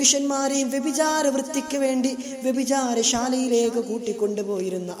പുരുഷന്മാരെയും വ്യഭിചാര വൃത്തിക്ക് വേണ്ടി വ്യഭിചാരശാലയിലേക്ക്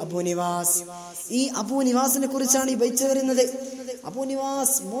കൂട്ടിക്കൊണ്ടുപോയിരുന്ന അബൂ നിവാസ്. ഈ അബൂ നിവാസിനെ കുറിച്ചാണ് ഈ ബൈത്ത് വരുന്നത്. അബൂ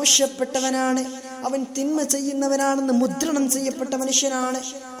നിവാസ് മോശപ്പെട്ടവനാണ്, അവൻ തിന്മ ചെയ്യുന്നവനാണെന്ന് മുദ്രണം ചെയ്യപ്പെട്ട മനുഷ്യനാണ്.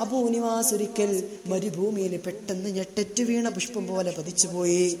 അബൂ നിവാസ് ഒരിക്കൽ മരുഭൂമിയിൽ പെട്ടെന്ന് ഞെട്ടറ്റു വീണ പുഷ്പം പോലെ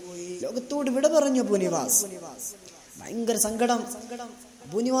പതിച്ചുപോയി. ലോകത്തോട് വിട പറഞ്ഞു അബൂ നിവാസ്. ഭയങ്കര സങ്കടം.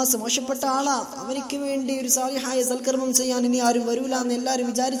 അബൂ നിവാസ് മോശപ്പെട്ട ആളാ. അവനിക്ക് വേണ്ടി ഒരു സാലിഹായ സൽക്കർമ്മം ചെയ്യാൻ ഇനി ആരും വരൂല എന്ന് എല്ലാവരും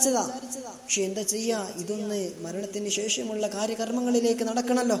വിചാരിച്ചതാ. പക്ഷെ എന്താ ചെയ്യാ? ഇതൊന്ന് മരണത്തിന് ശേഷമുള്ള കാര്യകർമ്മങ്ങളിലേക്ക്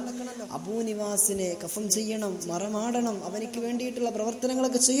നടക്കണല്ലോ. അബൂ നിവാസിനെ കഫം ചെയ്യണം, മറമാടണം, അവനിക്ക് വേണ്ടിയിട്ടുള്ള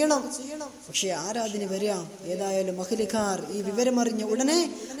പ്രവർത്തനങ്ങളൊക്കെ ചെയ്യണം. പക്ഷെ ആരാ അതിന് വരിക? ഏതായാലും അഹ്ലുകാർ ഈ വിവരമറിഞ്ഞ ഉടനെ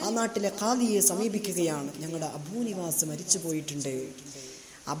ആ നാട്ടിലെ ഖാദിയെ സമീപിക്കുകയാണ്. ഞങ്ങളുടെ അബൂ നിവാസ് മരിച്ചു പോയിട്ടുണ്ട്,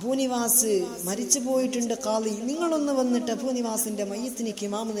 അബൂ നിവാസ് മരിച്ചു പോയിട്ടുണ്ട്. ഖാദി, നിങ്ങളൊന്ന് വന്നിട്ട് അബൂ നിവാസിന്റെ മയ്യത്തിനിക്ക്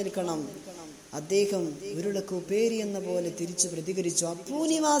ഇമാമ് നിൽക്കണം. അദ്ദേഹം ഉരുളക്കു പേരി എന്ന പോലെ തിരിച്ചു പ്രതികരിച്ചു. അബൂ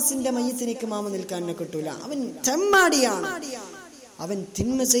നിവാസിന്റെ മയ്യത്തിനിക്ക് ഇമാമ് നിൽക്കാൻ എന്നെ കിട്ടൂല, അവൻ തെമ്മാടിയാണ്, അവൻ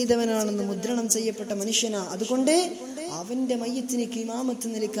തിന്മ ചെയ്തവനാണെന്ന് മുദ്രണം ചെയ്യപ്പെട്ട മനുഷ്യനാ, അതുകൊണ്ട് അവന്റെ മയ്യത്തിനിക്ക് ഇമാമത്ത്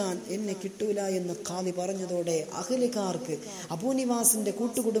നിൽക്കാൻ എന്നെ കിട്ടൂല എന്ന് ഖാദി പറഞ്ഞതോടെ അഹ്ലുകാർക്ക്, അബൂ നിവാസിന്റെ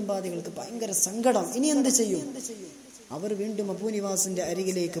കൂട്ടുകുടുംബാദികൾക്ക് ഭയങ്കര സങ്കടം. ഇനി എന്ത് ചെയ്യും? അവർ വീണ്ടും അബൂ നിവാസിന്റെ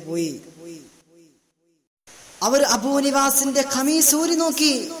അരികിലേക്ക് പോയി. അവർ അബൂ നിവാസിന്റെ ഖമീസ് ഊരി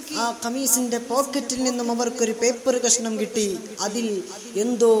നോക്കി. ആ ഖമീസിന്റെ പോക്കറ്റിൽ നിന്നും അവർക്കൊരു പേപ്പർ കഷ്ണം കിട്ടി. അതിൽ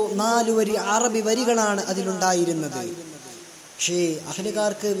എന്തോ 4 വരി അറബി വരികളാണ് അതിലുണ്ടായിരുന്നത്. പക്ഷേ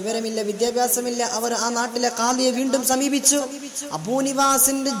അഹ്ലുകാർക്ക് വിവരമില്ല, വിദ്യാഭ്യാസമില്ല. അവർ ആ നാട്ടിലെ ഖാദിയെ വീണ്ടും സമീപിച്ചു. അബൂ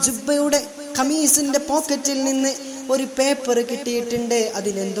നിവാസിന്റെ ജുബ്ബയുടെ ഖമീസിന്റെ പോക്കറ്റിൽ നിന്ന് ഒരു പേപ്പർ കിട്ടിയിട്ടുണ്ട്,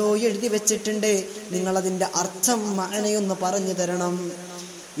 അതിലെന്തോ എഴുതി വെച്ചിട്ടുണ്ട്, നിങ്ങൾ അതിന്റെ അർത്ഥം മഅനയൊന്ന് പറഞ്ഞു തരണം.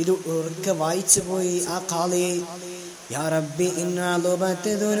 ഇത് ഉറക്കെ വായിച്ചു പോയി ആ ഖാദി. യാ റബ്ബി ഇന്ന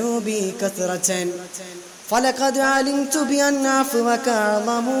അളമത് ദുനൂബി കസറതൻ ഫലഖദ് അലിംതു ബി അന്ന അഫ്വക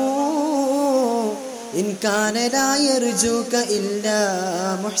അഅളമു ഇൻ കാന ലാ യർജൂക ഇല്ലാ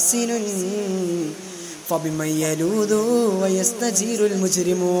മുഹ്സിനുൻ ഫബിമൻ യലൂദു വയസ്തജീറുൽ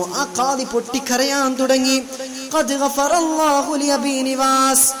മുജ്രിമു. ആ ഖാദി പൊട്ടിക്കരയാൻ തുടങ്ങി. ഖദ് ഗഫറല്ലാഹു ലി അബീ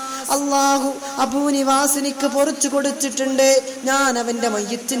നിവാസ്, അല്ലാഹു അബൂ നിവാസിനിക്ക് പൊറുച്ചു കൊടുത്തിട്ടുണ്ട്, ഞാൻ അവന്റെ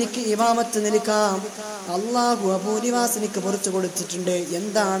മയ്യത്തിനിക്ക് ഇമാമത്ത് നിൽക്കാം. അള്ളാഹു അബൂനിവാസിനിക്ക് പൊറിച്ചു കൊടുത്തിട്ടുണ്ട്.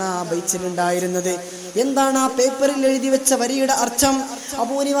 എന്താണ് ആ ബൈച്ചിലുണ്ടായിരുന്നത്? എന്താണ് ആ പേപ്പറിൽ എഴുതി വെച്ച വരിയുടെ അർത്ഥം?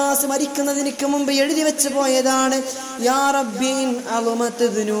 അബൂനിവാസ് മരിക്കുന്നതിന് മുമ്പ് എഴുതി വെച്ച് പോയതാണ്, യാ റബ്ബി അളുമത്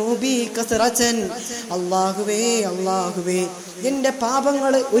ദുനൂബി കസറതൻ. അല്ലാഹുവേ അല്ലാഹുവേ, എൻ്റെ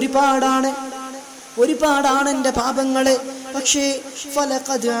പാപങ്ങൾ ഒരുപാടാണ് എൻ്റെ പാപങ്ങള്. പക്ഷേ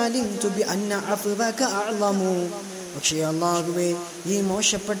ഫലഖദ് അലിംതു ബി അന്ന അഫ്വക അഅ്ളമു. പക്ഷേ അല്ലാഹുവേ, ഈ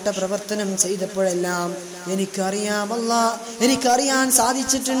മോശപ്പെട്ട പ്രവർത്തനം ചെയ്തപ്പോഴെല്ലാം എനിക്കറിയാം അല്ലാഹ്, എനിക്കറിയാൻ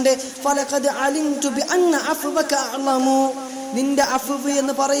സാധിച്ചിട്ടുണ്ട്. ഫലഖദ് അലിംതു ബി അന്ന അഫ്വക അഅ്ളമു. നിന്റെ അഫ്വ്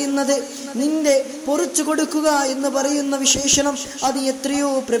എന്ന് പറയുന്നത്, നിന്റെ പൊറിച്ചു കൊടുക്കുക എന്ന് പറയുന്ന വിശേഷണം, അത് എത്രയോ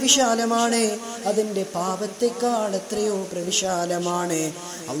പ്രവിശാലമാണ്. അതിന്റെ പാപത്തെക്കാൾ എത്രയോ പ്രവിശാലമാണ്.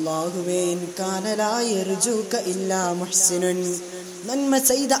 അല്ലാഹുവേ, ഇൻ കാന ലാ യർജൂക ഇല്ലാ മുഹ്സിനുൻ. നന്മ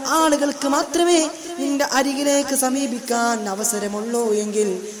ചെയ്ത ആളുകൾക്ക് മാത്രമേ നിന്റെ അരികിലേക്ക് സമീപിക്കാൻ അവസരമുള്ളൂ എങ്കിൽ,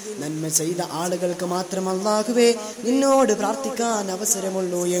 നന്മ ചെയ്ത ആളുകൾക്ക് മാത്രം അല്ലാഹുവേ നിന്നോട് പ്രാർത്ഥിക്കാൻ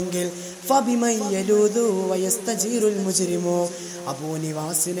അവസരമുള്ളൂ എങ്കിൽ, ഫബിമയ്യലൂദു വയസ്തജീറുൽ മുജ്രിമു.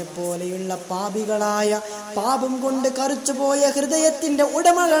 അബൂനിവാസിനെ പോലെയുള്ള പാപികളായ, പാപം കൊണ്ട് കറുച്ചുപോയ ഹൃദയത്തിന്റെ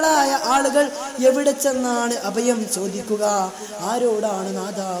ഉടമകളായ ആളുകൾ എവിടെ ചെന്നാണ് അഭയം ചോദിക്കുക? ആരോടാണ്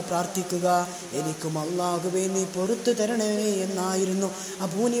നാഥാ പ്രാർത്ഥിക്കുക? എനിക്കും അല്ലാഹുവേ നീ പൊറുത്തു തരണേ എന്നായിരുന്നു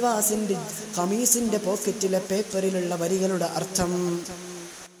അബൂനിവാസിന്റെ ഖമീസിന്റെ പോക്കറ്റിലെ പേപ്പറിലുള്ള വരികളുടെ അർത്ഥം.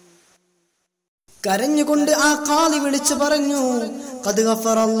 കരഞ്ഞുകൊണ്ട് ആ ഖാദി വിളിച്ചു പറഞ്ഞു, ഖദ്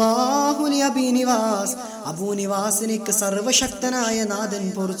ഗഫറല്ലാഹു ലി അബീനിവാസ്. അബൂനിവാസിനിക്ക് സർവശക്തനായ നാഥൻ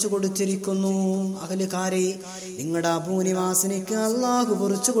പൊറിച്ചു കൊടുത്തിരിക്കുന്നു. അഹലുകാരെ, നിങ്ങളുടെ അബൂനിവാസിനിക്ക് അല്ലാഹു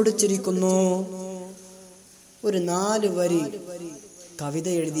പൊറിച്ചു കൊടുത്തിരിക്കുന്നു. ഒരു 4 വരി കവിത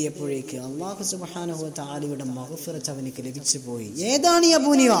എഴുതിയപ്പോഴേക്ക് അല്ലാഹു സുബ്ഹാനഹു വ തആലയുടെ മഗ്ഫിറത്ത് അവനിക്ക് ലഭിച്ചു പോയി. ഏതാണ് ഈ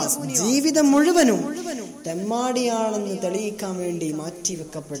അബൂനിവാസ്? ജീവിതം മുഴുവനും തെമ്മാടിയാണെന്ന് തെളിയിക്കാൻ വേണ്ടി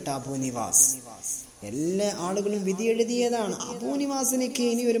മാറ്റിവെക്കപ്പെട്ട അബൂനിവാസ്. എല്ലാ ആളുകളും വിധി എഴുതിയതാണ്, അബൂനിവാസിനിക്ക്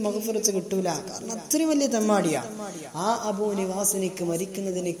ഇനി ഒരു മഗ്ഫിറത്ത് കിട്ടൂല, കാരണം അത്രയും വലിയ തെമ്മാടിയാ. ആ അബൂനിവാസിനിക്ക്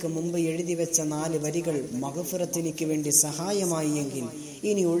മരിക്കുന്നതിനേക്ക് മുമ്പ് എഴുതി വെച്ച 4 വരികൾ മഗ്ഫിറത്തിനിക്ക് വേണ്ടി സഹായമായി എങ്കിൽ,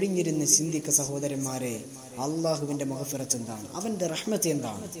 ഇനി ഒഴിഞ്ഞിരുന്ന് ചിന്തിക്ക സഹോദരന്മാരെ, അള്ളാഹുവിന്റെ മഗ്ഫിറത്ത് എന്താണ്, അവന്റെ റഹ്മത്ത്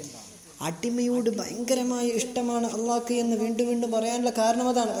എന്താണ്. അടിമയോട് ഭയങ്കരമായ ഇഷ്ടമാണ് അള്ളാഹ്ക്ക് എന്ന് വീണ്ടും വീണ്ടും പറയാനുള്ള കാരണം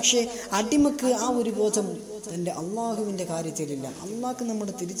അതാണ്. പക്ഷേ അടിമക്ക് ആ ഒരു ബോധം തന്റെ അള്ളാഹുവിന്റെ കാര്യത്തിലില്ല. അള്ളാഹ്ക്ക് നമ്മൾ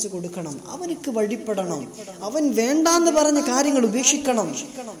തിരിച്ചു കൊടുക്കണം, അവനക്ക് വഴിപ്പെടണം, അവൻ വേണ്ടാന്ന് പറഞ്ഞ കാര്യങ്ങൾ ഉപേക്ഷിക്കണം,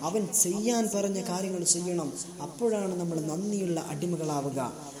 അവൻ ചെയ്യാൻ പറഞ്ഞ കാര്യങ്ങൾ ചെയ്യണം. അപ്പോഴാണ് നമ്മൾ നന്ദിയുള്ള അടിമകളാവുക.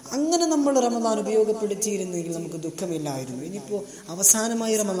 അങ്ങനെ നമ്മൾ റമദാൻ ഉപയോഗപ്പെടുത്തിയിരുന്നെങ്കിൽ നമുക്ക് ദുഃഖമില്ലായിരുന്നു. ഇനിയിപ്പോ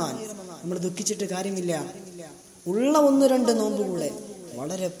അവസാനമായി റമദാൻ, നമ്മൾ ദുഃഖിച്ചിട്ട് കാര്യമില്ല. ഉള്ള 1-2 നോമ്പുകൂടെ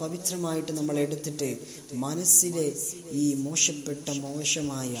വളരെ പവിത്രമായിട്ട് നമ്മൾ എടുത്തിട്ട് മനസ്സിലെ ഈ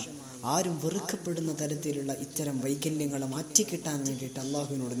മോശമായ, ആരും വെറുക്കപ്പെടുന്ന തരത്തിലുള്ള ഇത്തരം വൈകല്യങ്ങളെ മാറ്റിക്കിട്ടാൻ വേണ്ടിയിട്ട്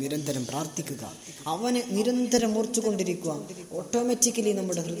അള്ളാഹുവിനോട് നിരന്തരം പ്രാർത്ഥിക്കുക, അവനെ നിരന്തരം ഓർത്തുകൊണ്ടിരിക്കുക. ഓട്ടോമാറ്റിക്കലി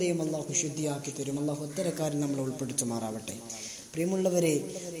നമ്മുടെ ഹൃദയം അള്ളാഹു ശുദ്ധിയാക്കി തരും. അള്ളാഹു അത്തരക്കാരിൽ നമ്മൾ ഉൾപ്പെടുത്തുമാറാവട്ടെ. പ്രിയമുള്ളവരെ,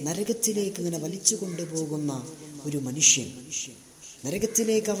 നരകത്തിലേക്ക് ഇങ്ങനെ വലിച്ചു കൊണ്ടുപോകുന്ന ഒരു മനുഷ്യൻ,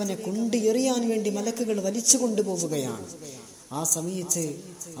 നരകത്തിലേക്ക് അവനെ കൊണ്ട് എറിയാൻ വേണ്ടി മലക്കുകൾ വലിച്ചു കൊണ്ടുപോവുകയാണ്. ആ സമയത്ത്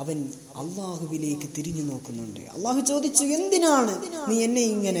അവൻ അള്ളാഹുവിലേക്ക് തിരിഞ്ഞു നോക്കുന്നുണ്ട്. അള്ളാഹു ചോദിച്ചു, എന്തിനാണ് നീ എന്നെ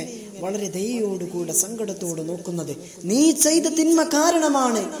ഇങ്ങനെ വളരെ ദയയോടുകൂടെ സങ്കടത്തോട് നോക്കുന്നത്? നീ ചെയ്ത തിന്മ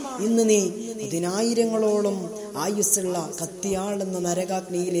കാരണമാണ് ഇന്ന് നീ 10,000-ങ്ങളോളം ആയുസ്സുള്ള കത്തിയാളുന്ന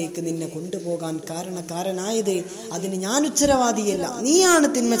നരകാഗ്നിയിലേക്ക് നിന്നെ കൊണ്ടുപോകാൻ കാരണക്കാരനായത്. അതിന് ഞാൻ ഉത്തരവാദിയല്ല, നീയാണ്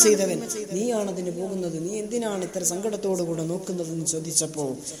തിന്മ ചെയ്തവൻ, നീയാണ് അതിന് പോകുന്നത്. നീ എന്തിനാണ് ഇത്ര സങ്കടത്തോടു കൂടെ നോക്കുന്നതെന്ന് ചോദിച്ചപ്പോ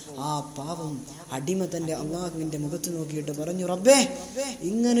ആ പാവം അടിമ തന്റെ അള്ളാഹുവിന്റെ മുഖത്ത് നോക്കിയിട്ട് പറഞ്ഞു, റബ്ബേ,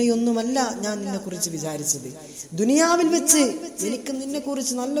 ഇങ്ങനെയൊന്നുമല്ല ഞാൻ നിന്നെ കുറിച്ച് വിചാരിച്ചത്. ദുനിയാവിൽ വെച്ച് എനിക്ക് നിന്നെ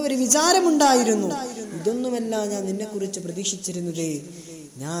കുറിച്ച് നല്ലൊരു വിചാരമുണ്ടായിരുന്നു. ഇതൊന്നുമല്ല ഞാൻ നിന്നെ കുറിച്ച് പ്രതീക്ഷിച്ചിരുന്നത്.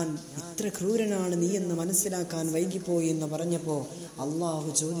 ഞാൻ ഇത്ര ക്രൂരനാണ് നീ എന്ന് മനസ്സിലാക്കാൻ വൈകിപ്പോയി എന്ന് പറഞ്ഞപ്പോ അള്ളാഹു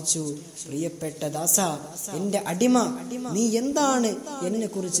ചോദിച്ചു, പ്രിയപ്പെട്ട ദാസ, എന്റെ അടിമ, നീ എന്താണ് എന്നെ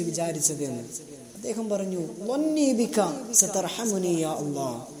കുറിച്ച് വിചാരിച്ചത് എന്ന്. അദ്ദേഹം പറഞ്ഞു,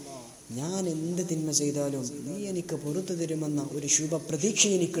 ഞാൻ എന്ത് തിന്മ ചെയ്താലും നീ എനിക്ക് പുറത്തു തരുമെന്ന ഒരു ശുഭ പ്രതീക്ഷ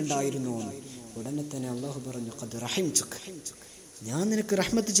എനിക്കുണ്ടായിരുന്നു. ഉടനെ തന്നെ അള്ളാഹു പറഞ്ഞു, ഖദ് റഹിംതുക, ഞാൻ നിനക്ക്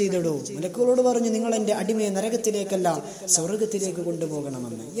റഹ്മത്ത് ചെയ്തിടൂ. മലക്കുകളോട് പറഞ്ഞു, നിങ്ങൾ എന്റെ അടിമയെ നരകത്തിലേക്കല്ല സ്വർഗത്തിലേക്ക്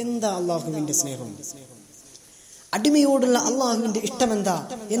കൊണ്ടുപോകണമെന്ന്. എന്താ അള്ളാഹുവിന്റെ സ്നേഹം, അടിമയോടുള്ള അള്ളാഹുവിന്റെ ഇഷ്ടമെന്താ?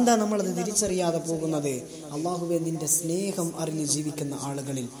 എന്താ നമ്മളത് തിരിച്ചറിയാതെ പോകുന്നത്? അള്ളാഹുവെ, നിന്റെ സ്നേഹം അറിഞ്ഞ് ജീവിക്കുന്ന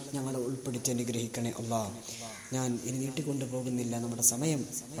ആളുകളിൽ ഞങ്ങളെ ഉൾപ്പെടുത്തി അനുഗ്രഹിക്കണേ അള്ളാഹ്. ഞാൻ ഇനി നീട്ടിക്കൊണ്ടു പോകുന്നില്ല, നമ്മുടെ സമയം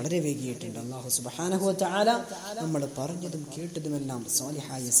വളരെ വൈകിയിട്ടുണ്ട്. അള്ളാഹു സുബ്ഹാനഹു വ തആല നമ്മൾ പറഞ്ഞതും കേട്ടതുമെല്ലാം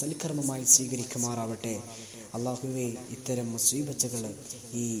സാലിഹായ സൽക്കർമ്മമായി സ്വീകരിക്കുമാറാവട്ടെ. അള്ളാഹുവെ, ഇത്തരം മുസീബത്തുകൾ,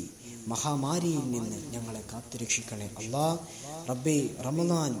 ഈ മഹാമാരിയിൽ നിന്ന് ഞങ്ങളെ കാത്തുരക്ഷിക്കണേ അള്ളാഹ്. റബ്ബേ,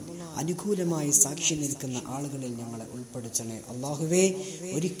 റമദാൻ അനുകൂലമായി സാക്ഷി നിൽക്കുന്ന ആളുകളിൽ ഞങ്ങളെ ഉൾപ്പെടുത്തണേ അല്ലാഹുവേ.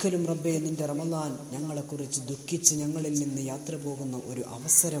 ഒരിക്കലും റബ്ബേ നിന്റെ റമളാൻ ഞങ്ങളെക്കുറിച്ച് ദുഃഖിച്ച് ഞങ്ങളിൽ നിന്ന് യാത്ര പോകുന്ന ഒരു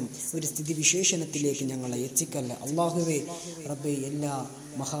അവസരം, ഒരു സ്ഥിതിവിശേഷണത്തിലേക്ക് ഞങ്ങളെ എത്തിക്കല്ല അല്ലാഹുവേ. റബ്ബേ എല്ലാ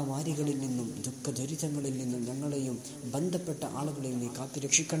മഹാമാരികളിൽ നിന്നും ദുഃഖദുരിതങ്ങളിൽ നിന്നും ഞങ്ങളെയും ബന്ധപ്പെട്ട ആളുകളെയും നീ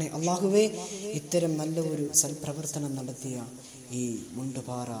കാത്തുരക്ഷിക്കണേ അല്ലാഹുവേ. ഇത്തരം നല്ല ഒരു സൽപ്രവർത്തനം നടത്തിയ ഈ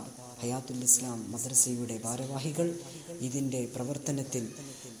മുണ്ടുപാറ ഹയാത്തുൽ ഇസ്ലാം മദ്രസയുടെ ഭാരവാഹികൾ, ഇതിൻ്റെ പ്രവർത്തനത്തിൽ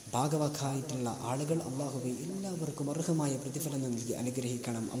ഭാഗവാക്കായിട്ടുള്ള ആളുകൾ, അല്ലാഹുവേ എല്ലാവർക്കും അർഹമായ പ്രതിഫലം നൽകി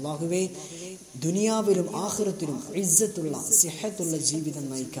അനുഗ്രഹിക്കണം അല്ലാഹുവേ. ദുനിയാവിലും ആഖിറത്തിലും ഇസ്സത്തുള്ള സിഹത്തുള്ള ജീവിതം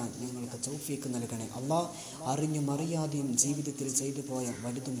നയിക്കാൻ ഞങ്ങൾക്ക് തൗഫീഖ് നൽകണേ അല്ലാഹ്. അറിഞ്ഞും അറിയാതെയും ജീവിതത്തിൽ ചെയ്തു പോയ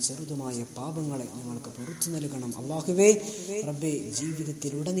വലുതും ചെറുതുമായ പാപങ്ങളെ ഞങ്ങൾക്ക് പുറത്തു നൽകണം അല്ലാഹുവേ. റബ്ബേ,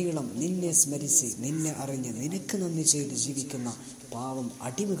 ജീവിതത്തിലുടനീളം നിന്നെ സ്മരിച്ച് നിന്നെ അറിഞ്ഞ് നിനക്ക് നന്ദി ചെയ്ത് ജീവിക്കുന്ന പാവം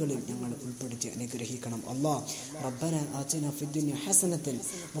അടിമകളിൽ ഞങ്ങൾ ഉൾപ്പെടുത്തി അനുഗ്രഹിക്കണം അല്ലാഹ്. റബ്ബന ആതിന ഫിദ്ദുനിയ ഹസനതൻ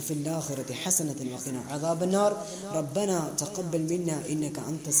വഫിൽ ആഖിറതി ഹസനതൻ വഖിന അദാബന്നാർ. റബ്ബന തഖബ്ബൽ മിന്നാ ഇന്നക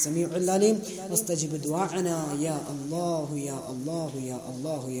അൻതസ് സമീഉൽ അലീം വസ്തജിബ് ദുആഅനാ യാ അല്ലാഹു യാ അല്ലാഹു യാ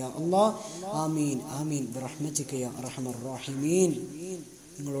അല്ലാഹു യാ അല്ലാഹ്. ആമീൻ ആമീൻ ബിറഹ്മതിക യാ അർഹമർ റഹീമീൻ.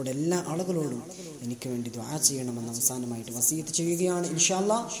 നിങ്ങളോട് എല്ലാ ആളുകളോടും എനിക്ക് വേണ്ടി ദുആ ചെയ്യണമെന്ന് അവസാനമായിട്ട് വസിയത്ത് ചെയ്യുകയാണ്. ഇൻഷാ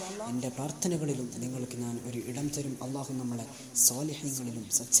അല്ലാഹ് എൻ്റെ പ്രാർത്ഥനകളിലും നിങ്ങൾക്ക് ഞാൻ ഒരു ഇടം തരും. അല്ലാഹു നമ്മളെ സ്വാലിഹീങ്ങളിലും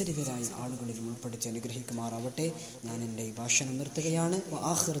സച്ചരിതരായ ആളുകളിലും ഉൾപ്പെടുത്തി അനുഗ്രഹിക്കുമാറാവട്ടെ. ഞാൻ എൻ്റെ ഈ ഭാഷണം നിർത്തുകയാണ്.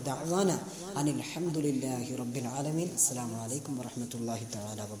 വആഖിറു ദഅ്വാനാ അനിൽ ഹംദുലില്ലാഹി റബ്ബിൽ ആലമീൻ. അസ്സലാമു അലൈക്കും വറഹ്മത്തുള്ളാഹി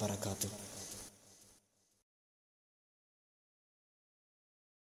തആല വബറകാതുഹു.